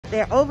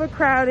They're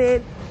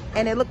overcrowded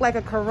and it looked like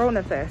a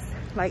Corona fest.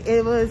 Like,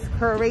 it was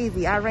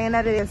crazy. I ran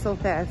out of there so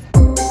fast.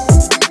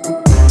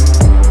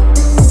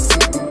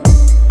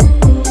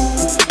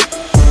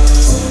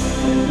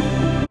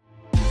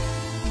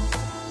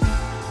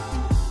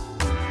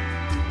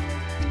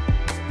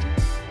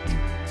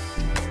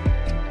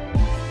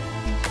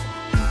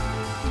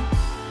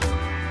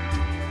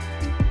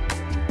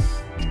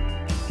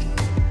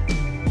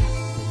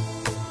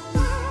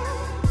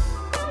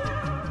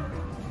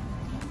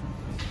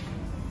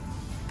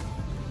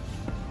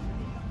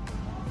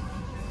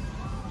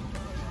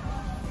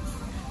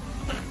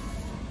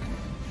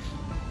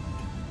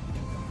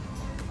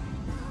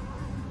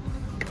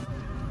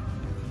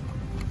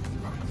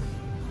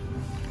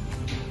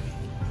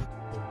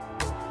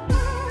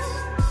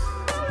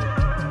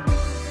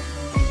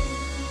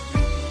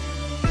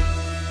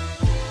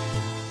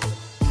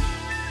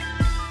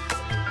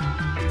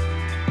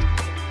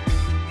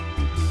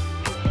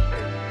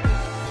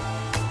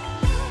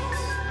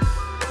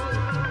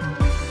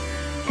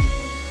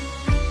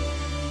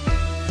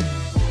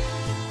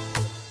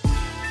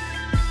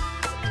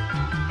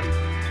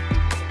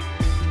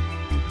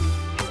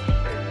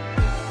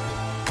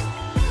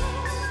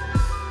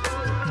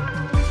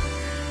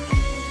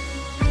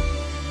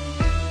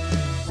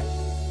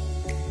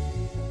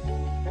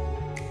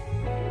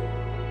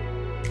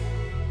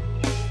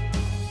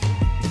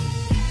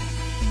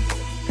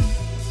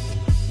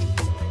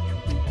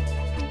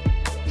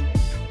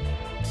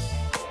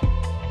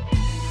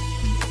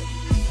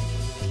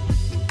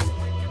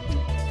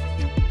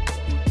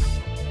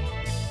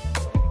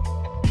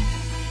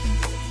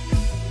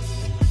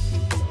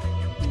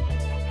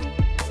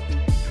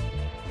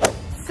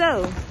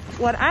 So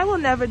what I will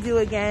never do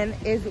again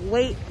is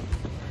wait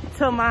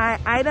till my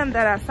item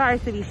that sorry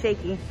to be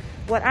shaky.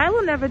 What I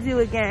will never do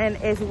again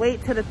is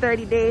wait till the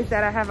 30 days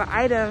that I have an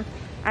item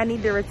I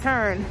need to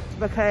return,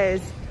 because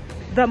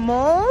the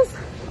malls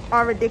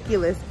are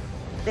ridiculous.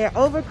 They're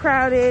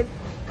overcrowded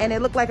and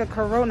it looked like a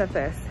Corona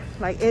fest.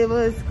 Like, it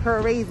was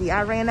crazy.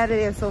 I ran out of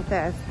there so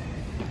fast.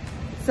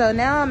 So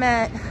now I'm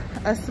at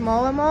a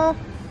smaller mall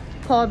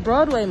called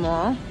Broadway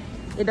Mall.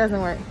 It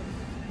doesn't work.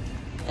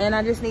 And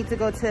I just need to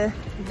go to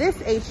this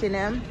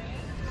H&M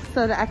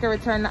so that I can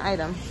return the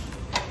item.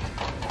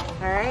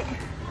 All right,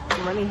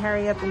 let me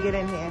hurry up and get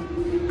in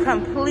here.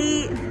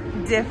 Complete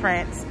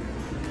difference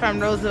from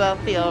Roosevelt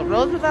Field.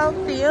 Roosevelt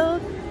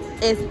Field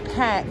is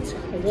packed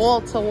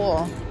wall to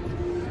wall.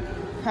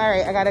 All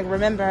right, I gotta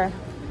remember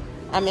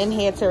I'm in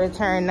here to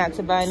return, not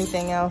to buy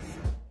anything else.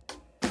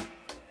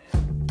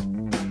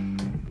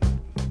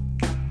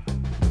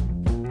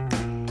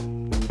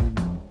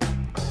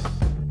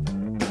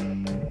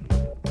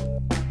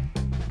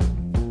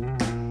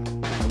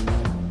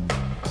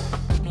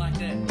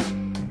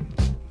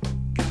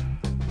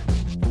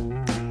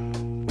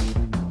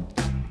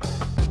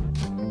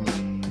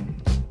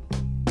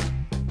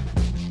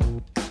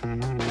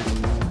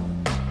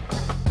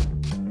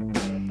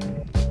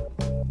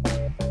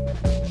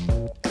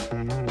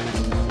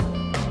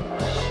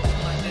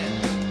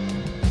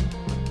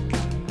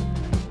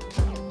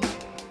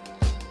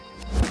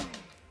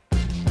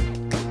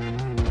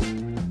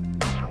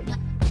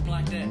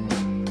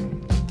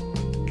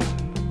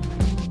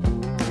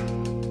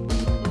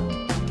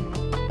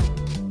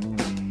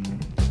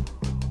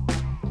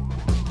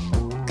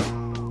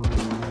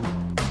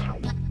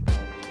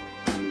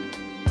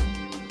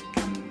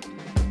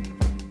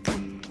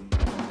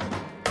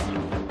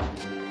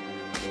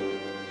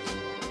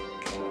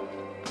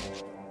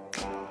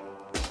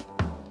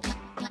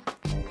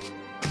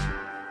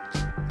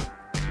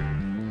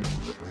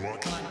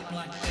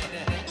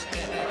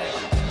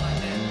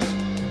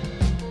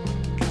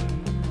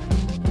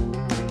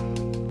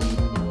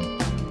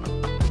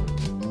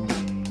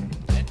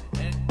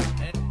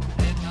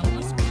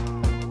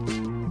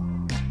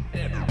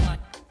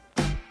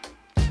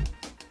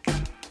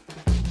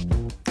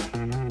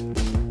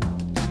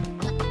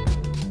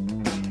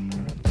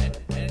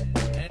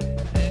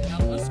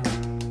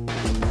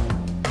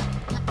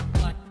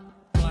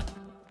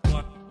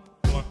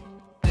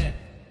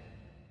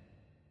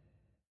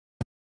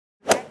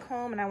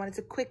 Home, and I wanted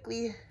to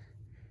quickly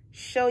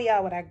show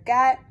y'all what I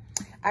got.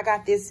 I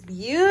got this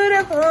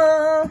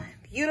beautiful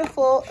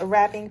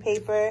wrapping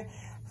paper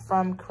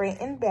from Crate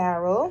and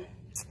Barrel.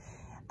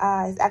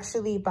 It's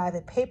actually by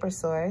the Paper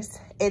Source.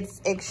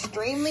 It's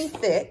extremely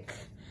thick,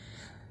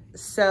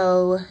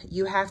 so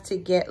you have to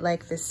get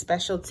like this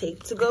special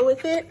tape to go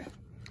with it.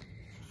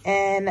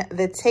 And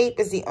the tape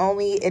is the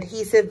only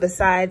adhesive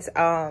besides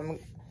hot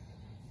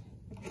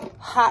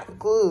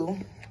glue,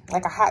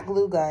 like a hot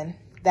glue gun,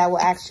 that will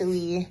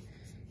actually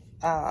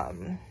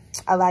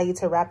allow you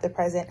to wrap the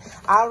present.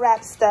 I'll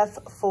wrap stuff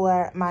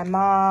for my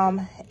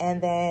mom,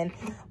 and then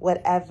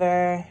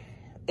whatever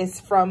is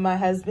from my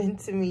husband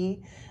to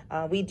me.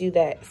 We do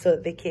that so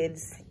the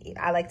kids,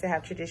 I like to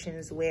have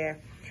traditions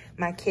where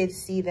my kids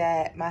see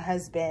that my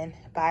husband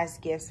buys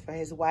gifts for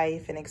his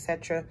wife and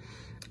etc.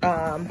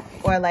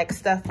 Or like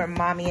stuff from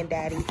mommy and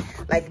daddy.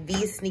 Like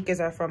these sneakers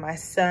are for my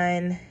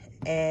son.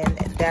 and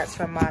that's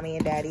from mommy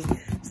and daddy.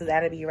 So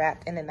that'll be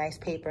wrapped in a nice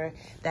paper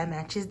that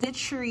matches the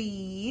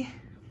tree.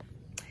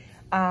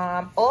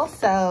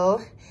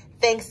 Also,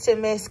 thanks to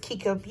Miss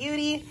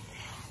Keikobeauty,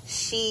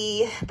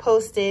 she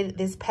posted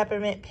this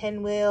Peppermint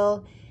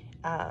Pinwheel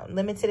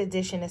limited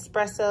edition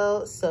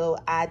espresso. So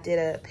I did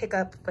a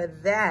pickup for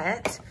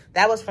that.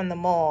 That was from the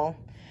mall,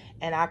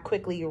 and I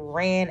quickly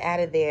ran out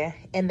of there.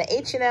 And the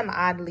H&M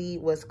oddly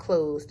was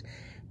closed.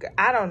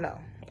 I don't know.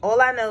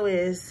 All I know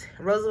is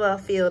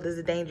Roosevelt Field is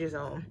a danger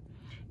zone.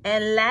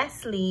 And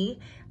lastly,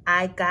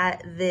 I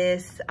got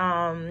this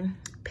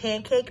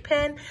Pancake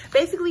Pen.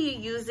 Basically,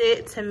 you use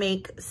it to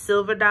make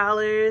silver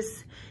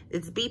dollars.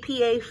 It's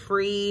BPA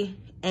free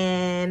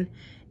and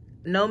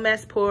no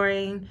mess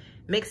pouring.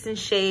 Mix and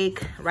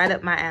shake, right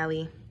up my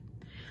alley.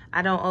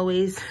 I don't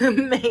always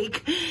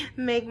make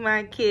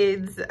my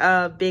kids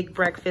a big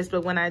breakfast,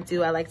 but when I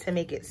do, I like to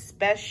make it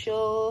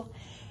special.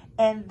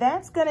 And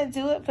that's gonna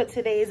do it for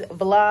today's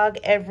vlog,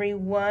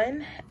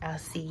 everyone. I'll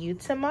see you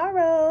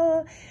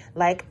tomorrow.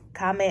 Like,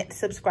 comment,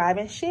 subscribe,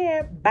 and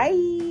share.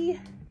 Bye.